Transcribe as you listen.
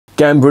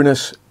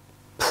Gambrinus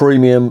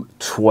Premium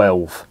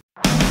 12.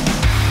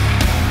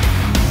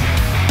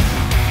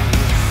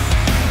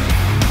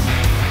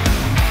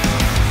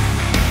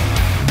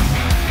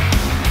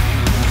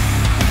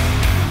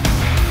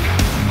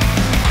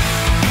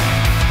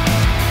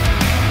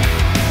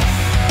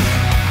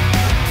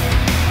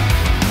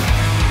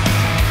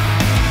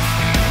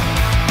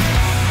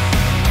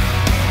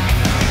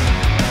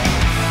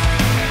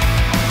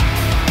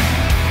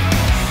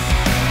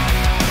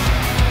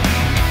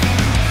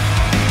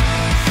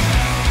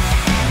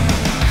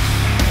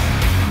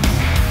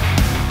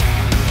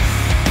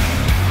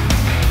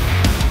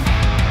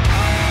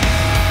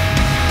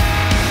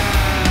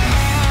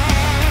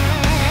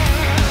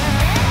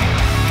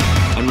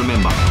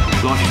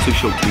 Life is too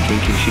short to be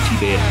drinking shitty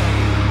beer.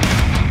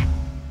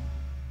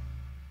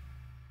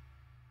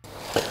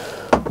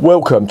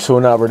 Welcome to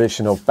another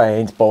edition of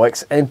Banned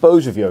Bikes and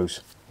Booze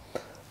Reviews.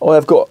 I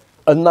have got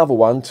another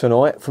one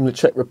tonight from the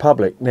Czech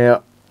Republic.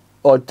 Now,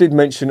 I did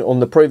mention on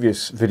the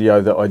previous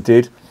video that I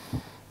did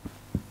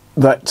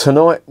that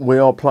tonight we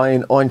are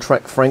playing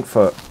Eintracht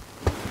Frankfurt.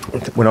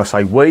 When I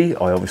say we,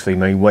 I obviously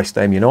mean West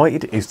Ham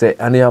United. Is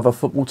there any other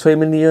football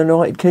team in the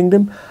United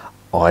Kingdom?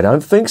 I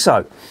don't think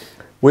so.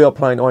 We are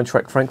playing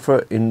Eintracht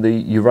Frankfurt in the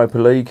Europa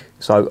League,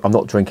 so I'm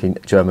not drinking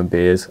German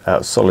beers out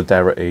of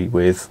solidarity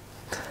with,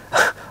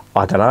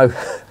 I don't know,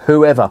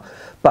 whoever.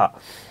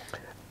 But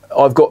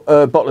I've got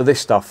a bottle of this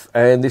stuff,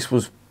 and this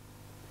was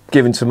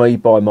given to me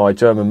by my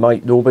German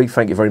mate, Norby.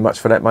 Thank you very much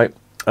for that, mate.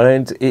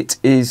 And it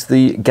is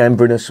the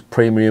Gambrinus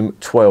Premium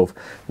 12.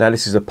 Now,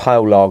 this is a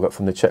pale lager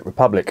from the Czech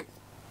Republic,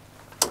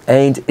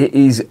 and it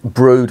is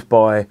brewed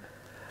by,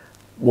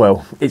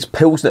 well, it's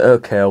Pilsner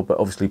Urquell, but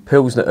obviously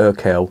Pilsner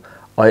Urquell.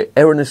 I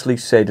erroneously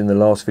said in the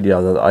last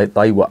video that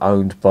they were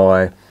owned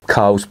by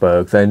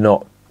Carlsberg. They're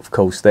not, of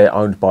course. They're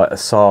owned by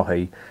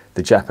Asahi,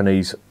 the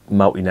Japanese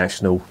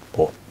multinational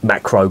or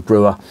macro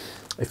brewer,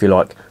 if you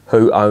like,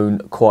 who own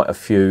quite a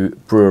few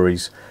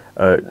breweries.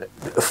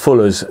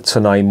 Fuller's to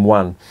name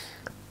one.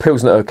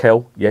 Pilsner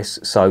Urquell, yes,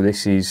 so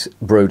this is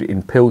brewed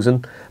in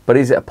Pilsen, but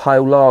is it a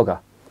pale lager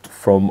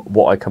from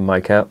what I can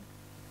make out?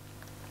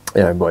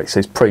 Yeah, well, it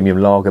says premium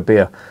lager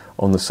beer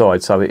on the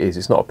side, so it is.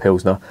 It's not a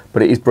Pilsner,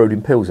 but it is brewed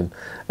in Pilsen.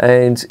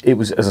 And it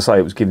was, as I say,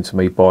 it was given to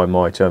me by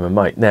my German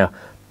mate. Now,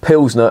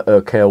 Pilsner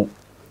Urquell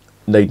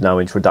need no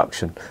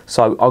introduction.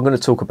 So I'm going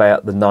to talk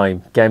about the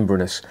name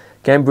Gambrinus.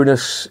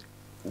 Gambrinus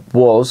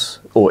was,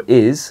 or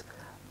is,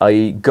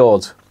 a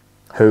god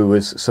who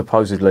was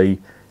supposedly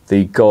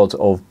the god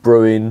of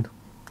brewing,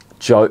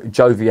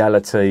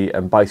 joviality,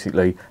 and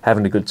basically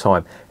having a good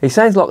time. He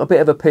sounds like a bit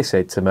of a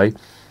pisshead to me.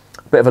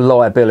 Bit of a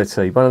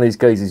liability, one of these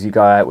geezers you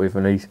go out with,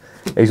 and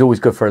he's always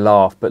good for a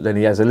laugh, but then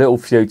he has a little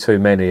few too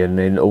many, and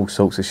then all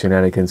sorts of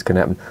shenanigans can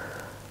happen.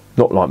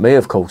 Not like me,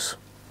 of course.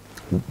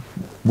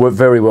 We're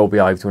very well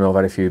behaved when I've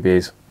had a few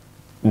beers.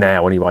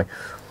 Now, anyway.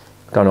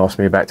 Don't ask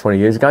me about 20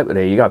 years ago, but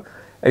there you go.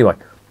 Anyway,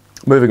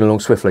 moving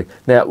along swiftly.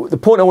 Now, the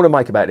point I want to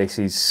make about this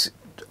is,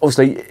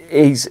 obviously,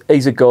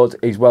 he's a god,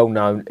 he's well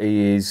known,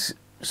 he is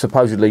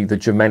supposedly the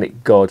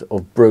Germanic god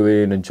of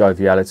brewing and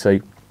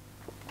joviality.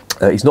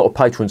 He's not a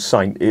patron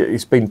saint.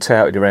 It's been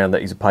touted around that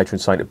he's a patron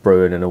saint of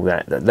brewing and all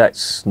that.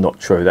 That's not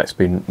true. That's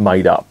been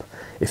made up,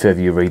 if ever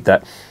you read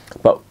that.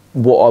 But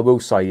what I will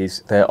say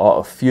is there are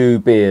a few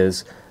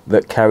beers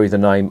that carry the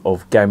name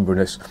of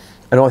Gambrinus.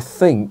 And I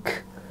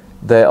think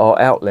there are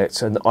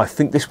outlets, and I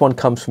think this one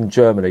comes from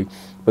Germany,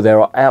 but there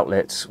are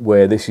outlets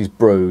where this is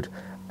brewed.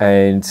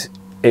 And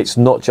it's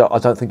not just, I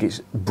don't think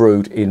it's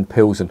brewed in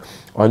Pilsen.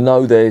 I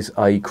know there's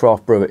a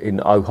craft brewer in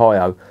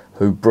Ohio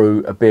who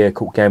brew a beer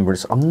called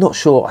Gambrinus. I'm not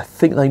sure. I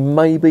think they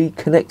may be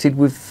connected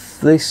with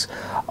this.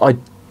 I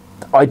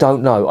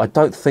don't know. I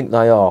don't think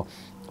they are.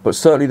 But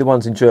certainly the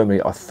ones in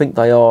Germany, I think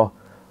they are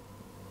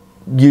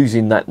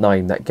using that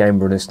name, that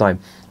Gambrinus name.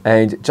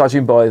 And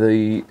judging by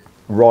the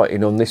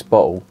writing on this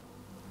bottle,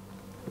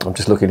 I'm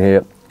just looking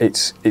here,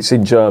 it's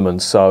in German,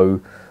 so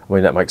I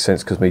mean that makes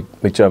sense because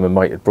my German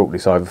mate had brought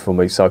this over for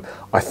me. So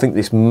I think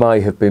this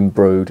may have been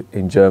brewed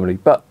in Germany,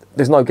 but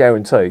there's no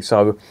guarantee.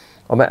 So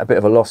I'm at a bit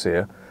of a loss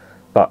here.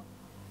 But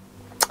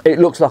it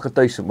looks like a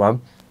decent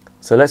one,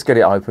 so let's get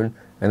it open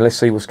and let's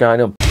see what's going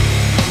on.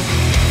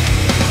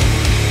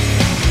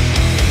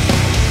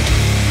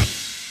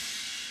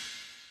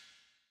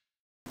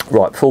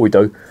 Right, before we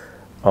do,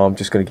 I'm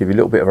just going to give you a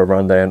little bit of a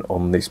rundown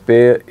on this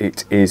beer.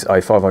 It is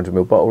a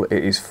 500ml bottle.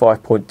 It is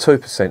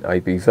 5.2%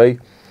 ABV.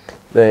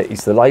 There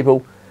is the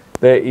label.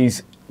 There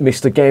is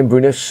Mr.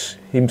 Gambrinus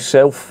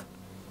himself.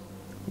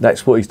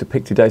 That's what he's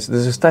depicted as.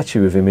 There's a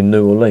statue of him in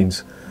New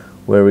Orleans,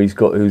 where he's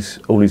got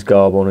all his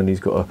garb on, and he's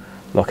got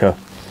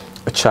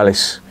a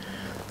chalice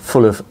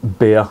full of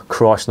beer.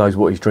 Christ knows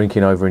what he's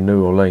drinking over in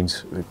New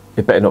Orleans.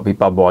 It better not be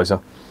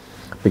Budweiser,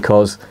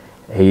 because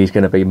he's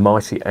going to be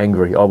mighty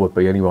angry. I would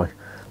be anyway.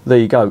 There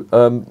you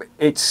go.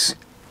 It's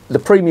the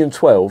Premium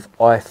 12.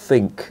 I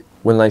think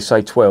when they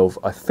say 12,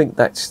 I think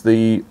that's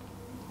the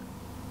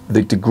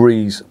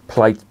degrees,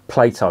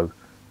 Plato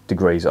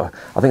degrees. I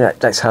think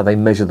that's how they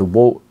measure the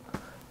wort.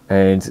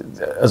 And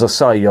as I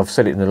say, I've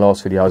said it in the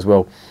last video as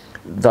well,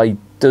 they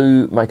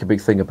do make a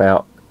big thing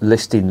about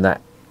listing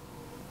that.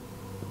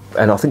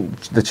 And I think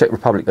the Czech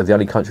Republic are the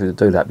only country that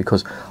do that,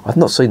 because I've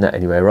not seen that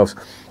anywhere else.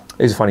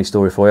 Here's a funny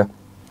story for you.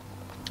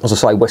 As I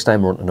say, West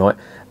Ham were on tonight,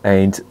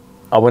 and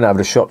I went over to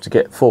the shop to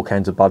get 4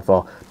 cans of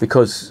Budvar,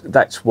 because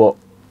that's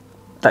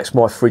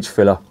my fridge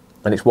filler,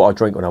 and it's what I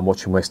drink when I'm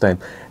watching West Ham.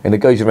 And it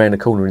goes around the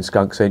corner in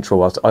Skunk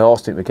Central. I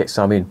asked him to get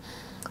some in,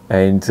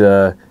 and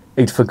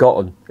he'd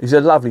forgotten. He's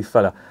a lovely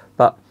fella,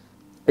 but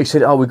he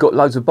said, "Oh, we've got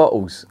loads of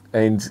bottles,"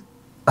 and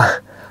I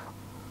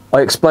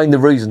explained the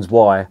reasons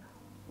why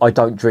I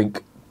don't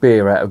drink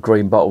beer out of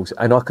green bottles,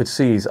 and I could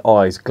see his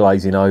eyes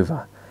glazing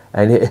over,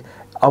 and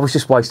I was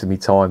just wasting my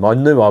time. I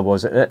knew I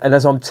wasn't, and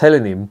as I'm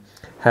telling him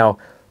how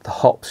the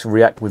hops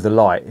react with the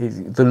light,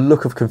 the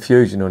look of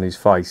confusion on his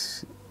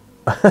face,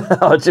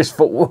 I just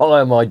thought,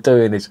 why am I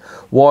doing this?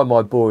 Why am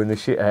I boring the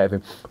shit out of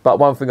him? But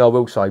one thing I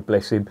will say,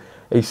 bless him,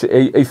 he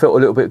felt a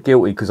little bit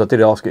guilty, because I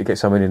did ask him to get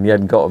something and he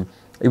hadn't got them.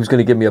 He was going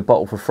to give me a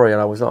bottle for free, and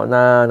I was like,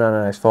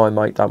 no, it's fine,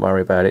 mate, don't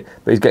worry about it.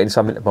 But he's getting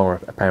something tomorrow,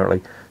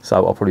 apparently, so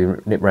I'll probably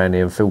nip round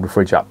here and fill the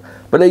fridge up.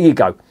 But there you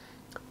go.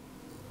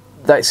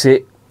 That's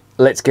it.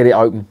 Let's get it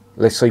open.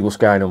 Let's see what's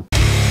going on.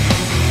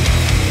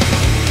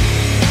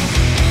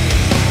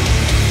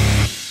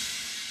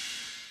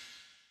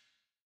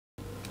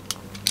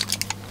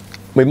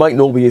 My mate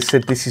Norby has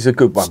said this is a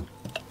good one.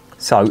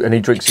 So, and he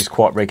drinks this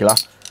quite regular.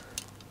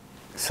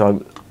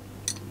 So,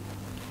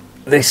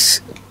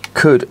 this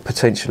could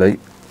potentially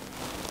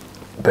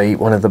be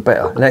one of the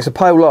better. Now, it's a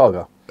pale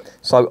lager.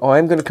 So, I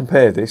am going to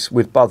compare this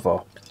with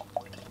Budvar.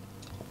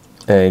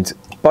 And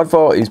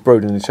Budvar is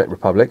brewed in the Czech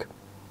Republic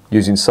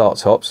using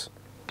Sarts hops,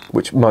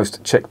 which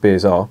most Czech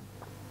beers are.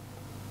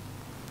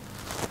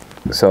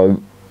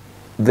 So,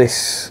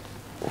 this,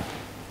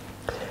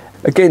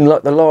 again,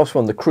 like the last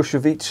one, the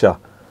Kruszowica,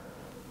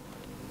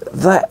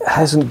 that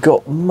hasn't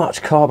got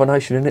much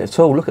carbonation in it at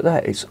all. Look at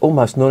that, it's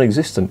almost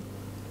non-existent.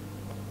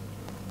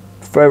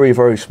 Very,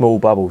 very small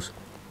bubbles.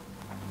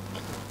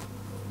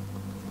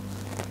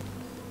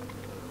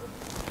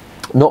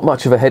 Not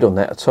much of a head on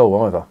that at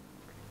all either.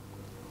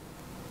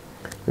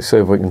 Let's see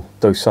if we can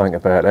do something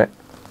about that.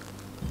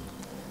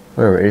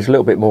 There it is, a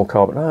little bit more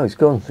carbon. Oh, it's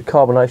gone. The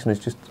carbonation is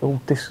just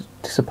all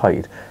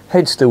dissipated.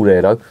 Head's still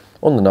there though,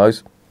 on the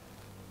nose.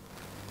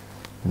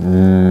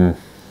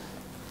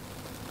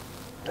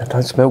 It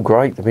don't smell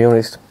great, to be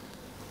honest.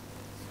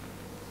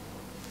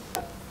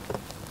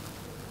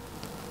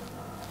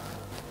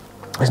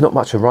 There's not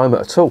much aroma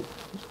at all.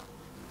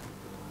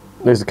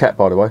 There's the cap,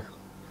 by the way.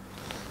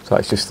 So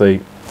it's just the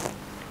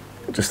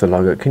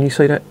logo. Can you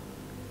see that?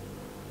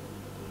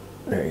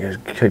 There you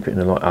go. Keep it in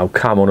the light. Oh,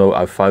 come on,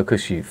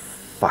 autofocus, you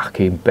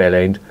fucking bell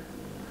end.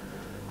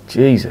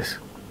 Jesus.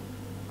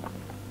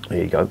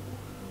 There you go.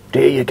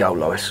 There you go,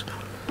 Lois.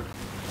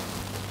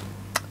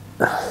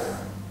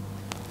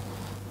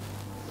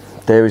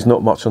 There is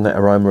not much on that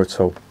aroma at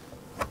all.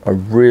 I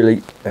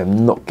really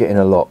am not getting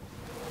a lot.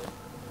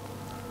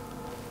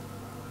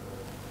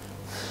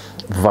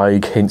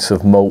 Vague hints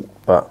of malt,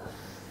 but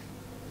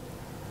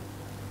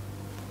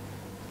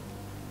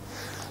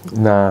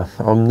nah,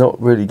 I'm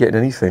not really getting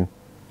anything.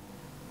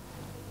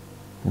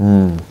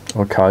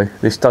 Okay,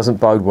 this doesn't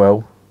bode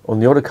well. On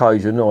the odd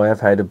occasion I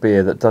have had a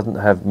beer that doesn't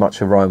have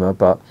much aroma,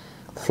 but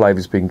the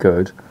flavour's been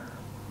good.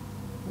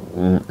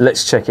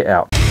 Let's check it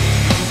out.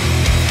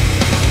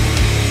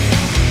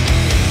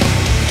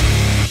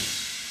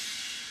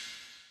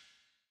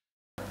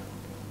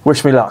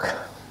 Wish me luck.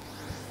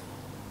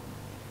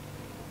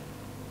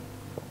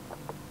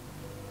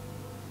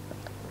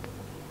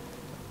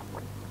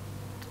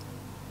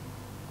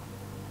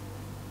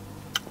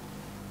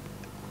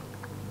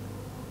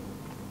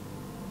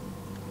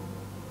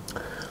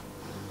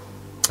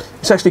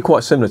 It's actually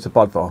quite similar to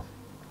Budvar.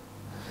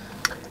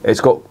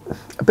 It's got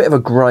a bit of a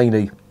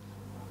grainy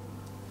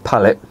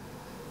palate,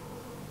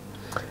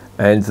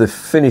 and the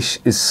finish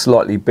is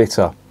slightly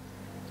bitter.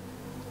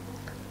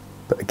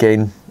 But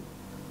again,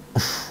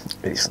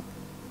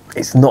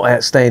 it's not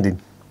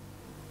outstanding.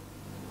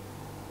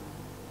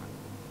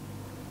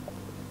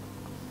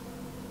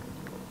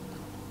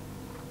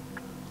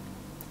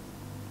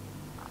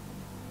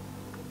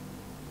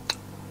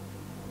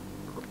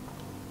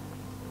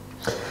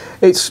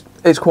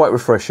 It's quite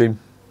refreshing.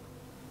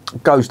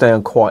 Goes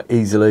down quite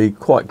easily,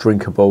 quite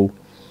drinkable.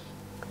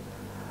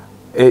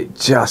 It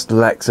just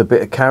lacks a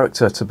bit of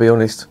character, to be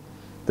honest.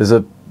 There's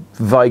a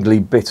vaguely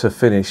bitter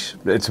finish.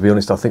 To be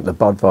honest, I think the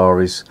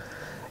Budvar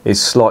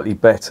is slightly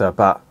better,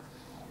 but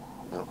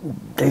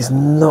there's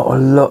not a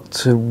lot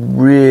to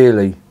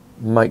really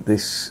make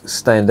this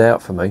stand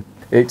out for me.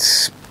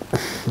 It's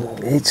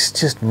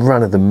just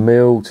run of the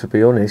mill, to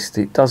be honest.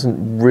 It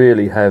doesn't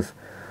really have.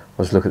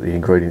 Let's look at the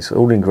ingredients.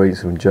 All the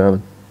ingredients are in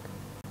German.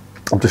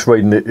 I'm just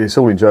reading it. It's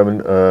all in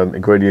German.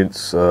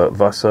 Ingredients: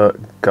 Wasser,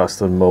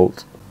 Gersten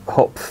malt,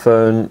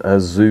 Hopfen,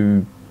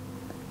 Azugi.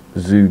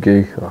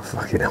 Oh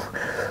fucking hell!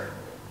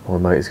 My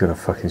mate is going to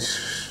fucking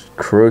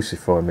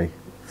crucify me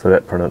for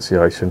that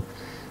pronunciation.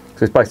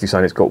 So it's basically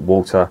saying it's got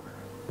water,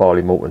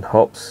 barley malt and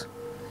hops.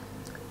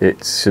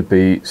 it should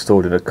be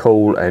stored in a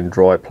cool and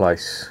dry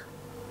place.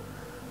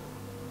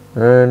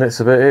 And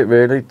that's about it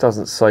really. It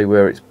doesn't say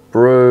where it's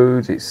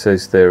brewed. It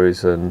says there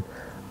is an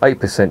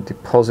 8%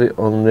 deposit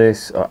on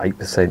this, or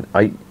 8%,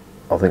 I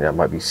think that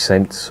might be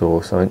cents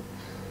or something.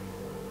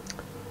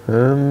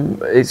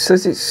 It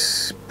says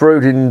it's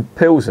brewed in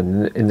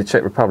Pilsen in the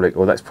Czech Republic,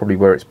 or that's probably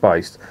where it's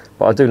based.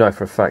 But I do know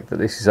for a fact that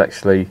this is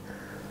actually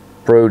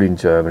brewed in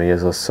Germany,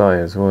 as I say,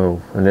 as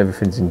well. And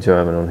everything's in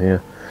German on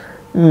here.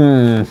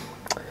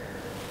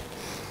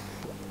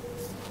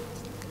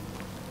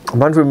 I'm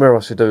wondering where I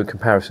should do a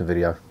comparison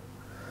video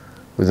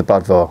with the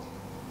Budvar.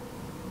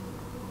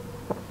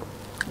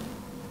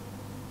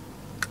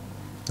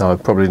 No,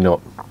 probably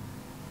not.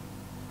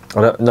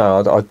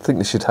 I think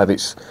this should have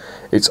its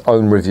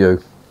own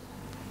review.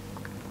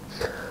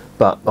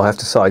 But I have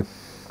to say,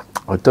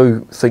 I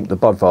do think the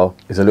Budvar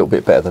is a little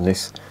bit better than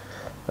this.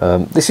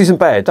 This isn't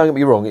bad, don't get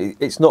me wrong.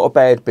 It's not a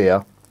bad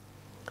beer.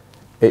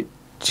 It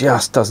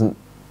just doesn't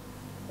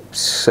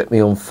set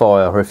me on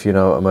fire, if you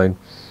know what I mean.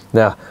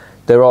 Now,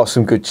 there are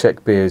some good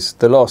Czech beers.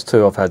 The last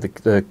two I've had,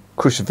 the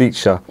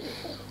Krušovice,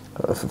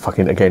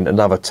 fucking again,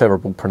 another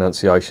terrible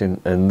pronunciation,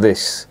 and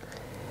this,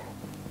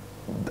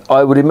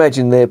 I would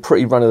imagine they're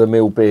pretty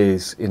run-of-the-mill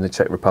beers in the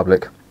Czech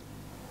Republic,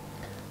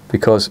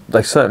 because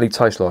they certainly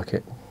taste like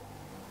it.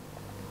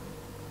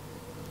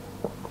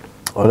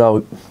 I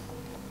know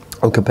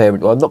I'm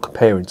comparing, well, I'm not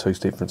comparing two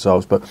different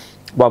styles, but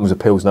one was a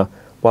Pilsner,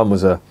 one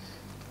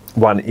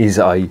is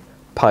a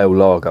pale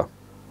lager.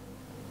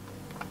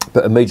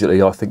 But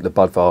immediately I think the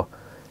Budvar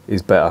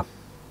is better.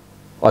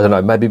 I don't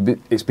know, maybe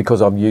it's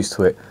because I'm used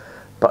to it,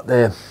 but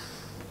there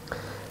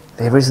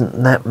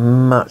isn't that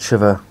much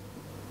of a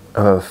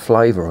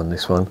flavour on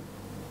this one.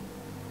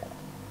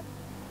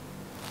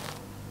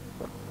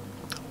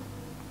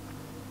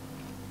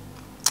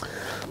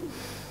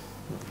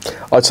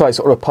 I'd say it's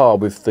sort of a par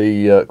with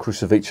the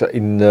Krušovice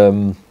in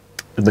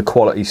the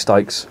quality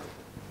stakes.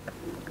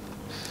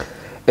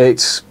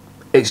 It's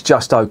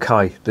just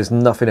okay. There's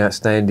nothing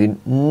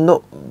outstanding.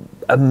 Not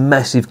a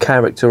massive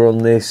character on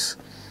this.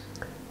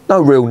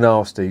 No real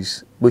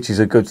nasties, which is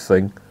a good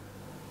thing.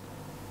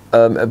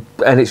 And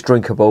it's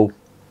drinkable.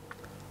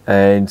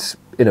 And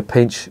in a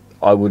pinch,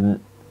 I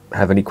wouldn't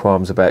have any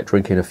qualms about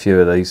drinking a few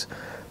of these.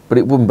 But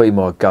it wouldn't be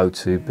my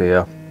go-to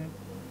beer.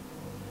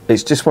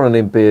 It's just one of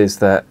them beers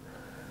that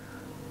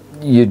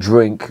you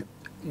drink,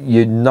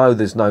 you know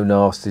there's no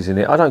nasties in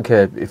it. I don't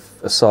care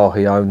if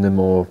Asahi own them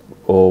or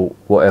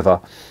whatever.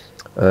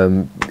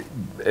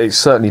 It's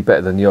certainly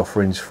better than the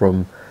offerings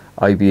from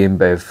AB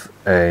InBev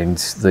and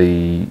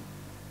the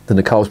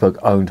Carlsberg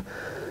owned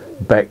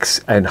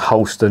Beck's and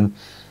Holsten.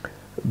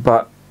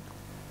 But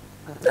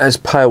as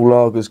pale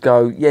lagers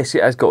go, yes,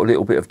 it has got a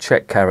little bit of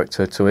Czech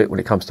character to it when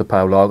it comes to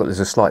pale lager.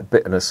 There's a slight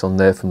bitterness on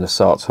there from the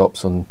Sarts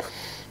hops on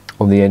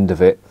the end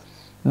of it.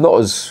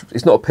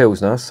 It's not a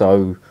Pilsner,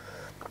 so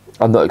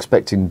I'm not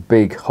expecting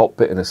big hop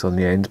bitterness on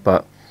the end,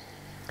 but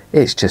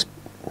it's just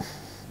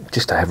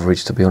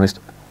average, to be honest.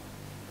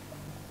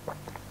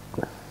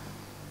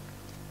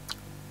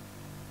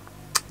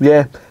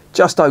 Yeah,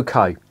 just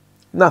okay.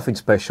 Nothing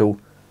special,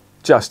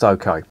 just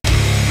okay.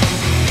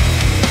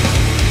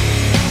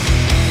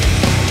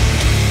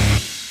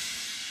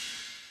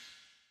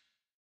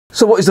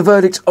 So what is the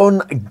verdict on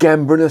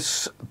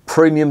Gambrinus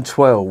Premium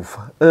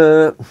 12?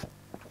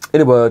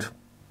 In a word,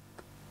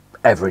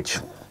 average.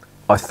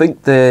 I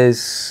think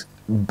there's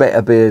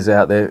better beers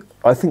out there.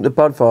 I think the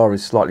Budvar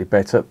is slightly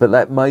better, but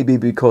that may be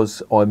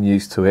because I'm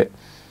used to it.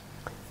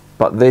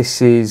 But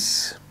this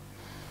is...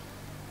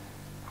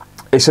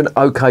 it's an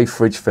okay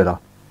fridge filler.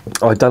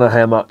 I don't know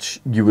how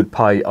much you would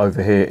pay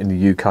over here in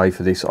the UK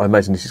for this. I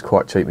imagine this is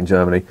quite cheap in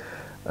Germany.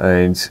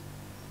 And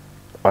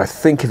I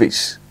think if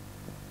it's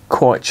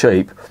quite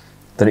cheap,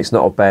 then it's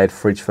not a bad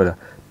fridge filler.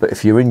 But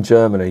if you're in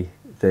Germany,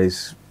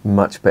 there's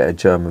much better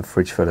German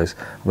fridge fillers.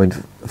 I mean,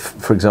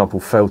 for example,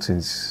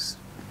 Veltins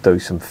do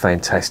some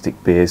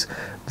fantastic beers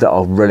that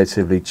are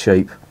relatively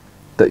cheap.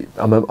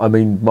 I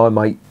mean, my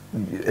mate,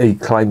 he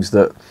claims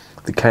that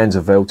the cans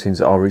of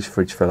Veltins are his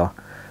fridge filler.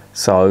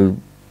 So,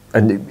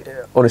 and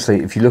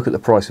honestly, if you look at the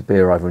price of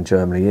beer over in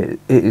Germany, it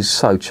is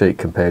so cheap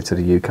compared to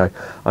the UK.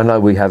 I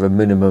know we have a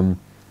minimum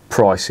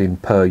pricing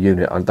per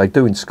unit, and they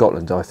do in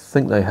Scotland. I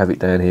think they have it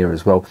down here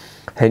as well.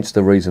 Hence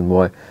the reason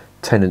why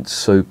Tennant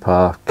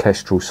Super,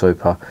 Kestrel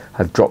Super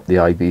have dropped the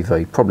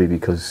ABV, probably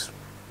because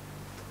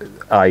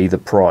A, the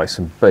price,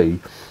 and B,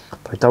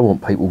 they don't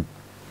want people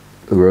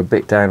who are a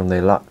bit down on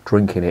their luck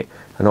drinking it.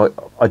 And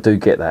I do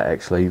get that,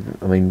 actually.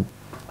 I mean,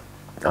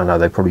 I know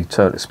they probably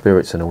turn to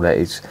spirits and all that.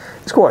 It's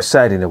quite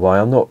sad in a way.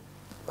 I'm not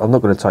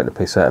going to take the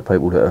piss out of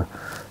people that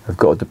have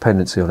got a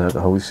dependency on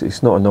alcohol.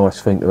 It's not a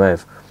nice thing to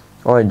have.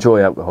 I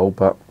enjoy alcohol,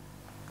 but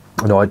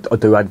you know, I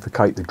do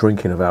advocate the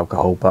drinking of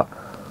alcohol, but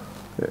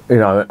you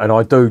know, and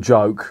I do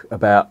joke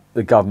about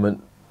the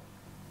government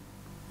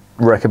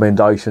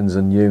recommendations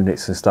and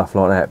units and stuff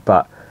like that,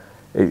 but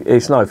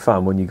it's no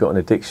fun when you've got an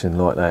addiction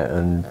like that.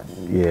 And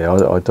yeah,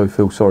 I do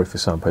feel sorry for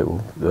some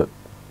people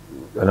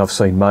and I've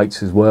seen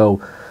mates as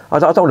well. I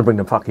don't want to bring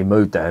the fucking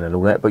mood down and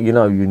all that, but you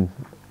know,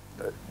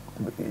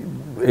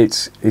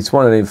 it's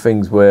one of them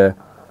things where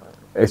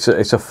it's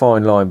a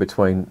fine line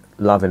between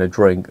loving a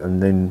drink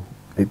and then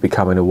it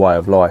becoming a way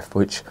of life,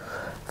 which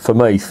for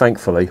me,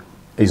 thankfully,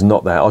 is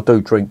not that. I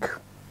do drink,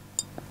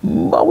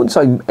 I wouldn't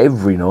say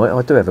every night,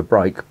 I do have a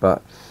break,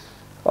 but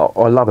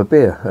I love a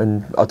beer,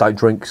 and I don't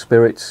drink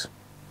spirits,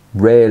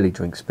 rarely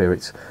drink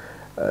spirits.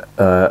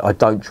 I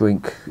don't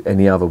drink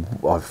any other,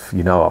 I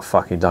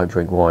fucking don't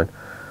drink wine.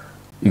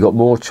 You got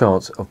more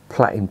chance of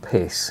platting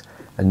piss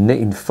and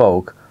knitting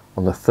fog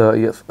on the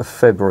 30th of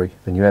February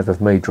than you have of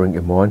me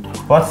drinking wine.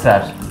 What's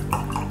that?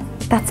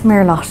 That's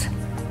Merlot.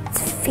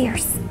 It's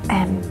fierce.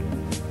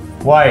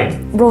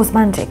 Wine.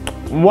 Romantic.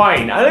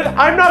 Wine.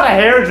 I'm not a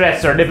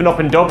hairdresser living up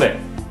in Dublin.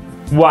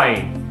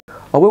 Wine.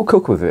 I will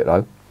cook with it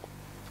though,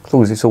 as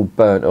long as it's all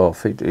burnt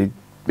off.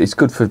 It's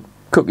good for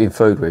cooking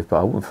food with,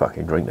 but I wouldn't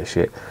fucking drink the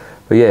shit.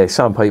 But yeah,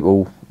 some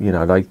people,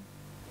 they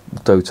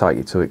do take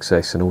it to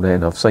excess and all that,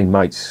 and I've seen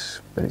mates,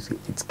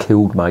 it's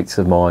killed mates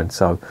of mine,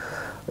 so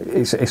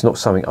it's not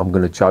something I'm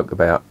going to joke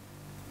about.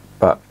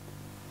 But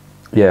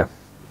yeah,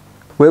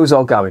 where was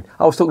I going?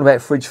 I was talking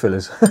about fridge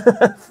fillers.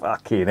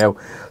 Fucking hell,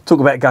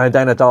 talking about going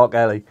down a dark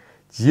alley.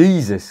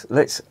 Jesus,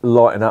 let's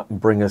lighten up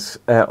and bring us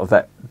out of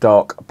that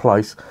dark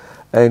place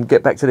and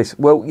get back to this.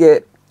 Well, yeah,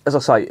 as I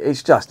say,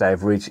 it's just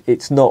average.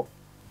 It's not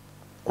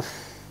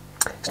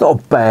a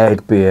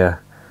bad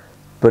beer,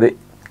 but it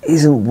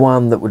isn't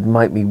one that would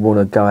make me want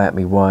to go out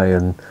my way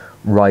and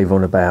rave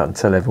on about and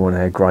tell everyone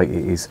how great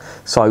it is.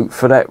 So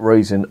for that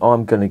reason,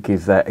 I'm going to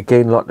give that,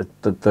 again, like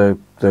the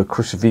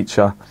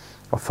Kruševica,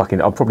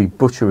 I'm probably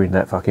butchering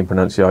that fucking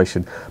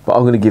pronunciation, but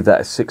I'm going to give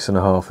that a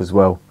 6.5 as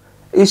well.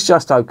 It's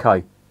just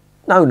okay.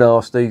 No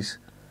nasties,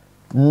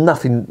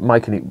 nothing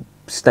making it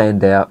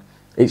stand out.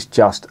 It's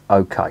just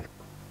okay.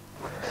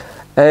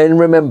 And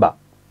remember,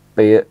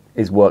 beer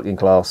is working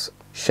class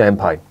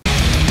champagne.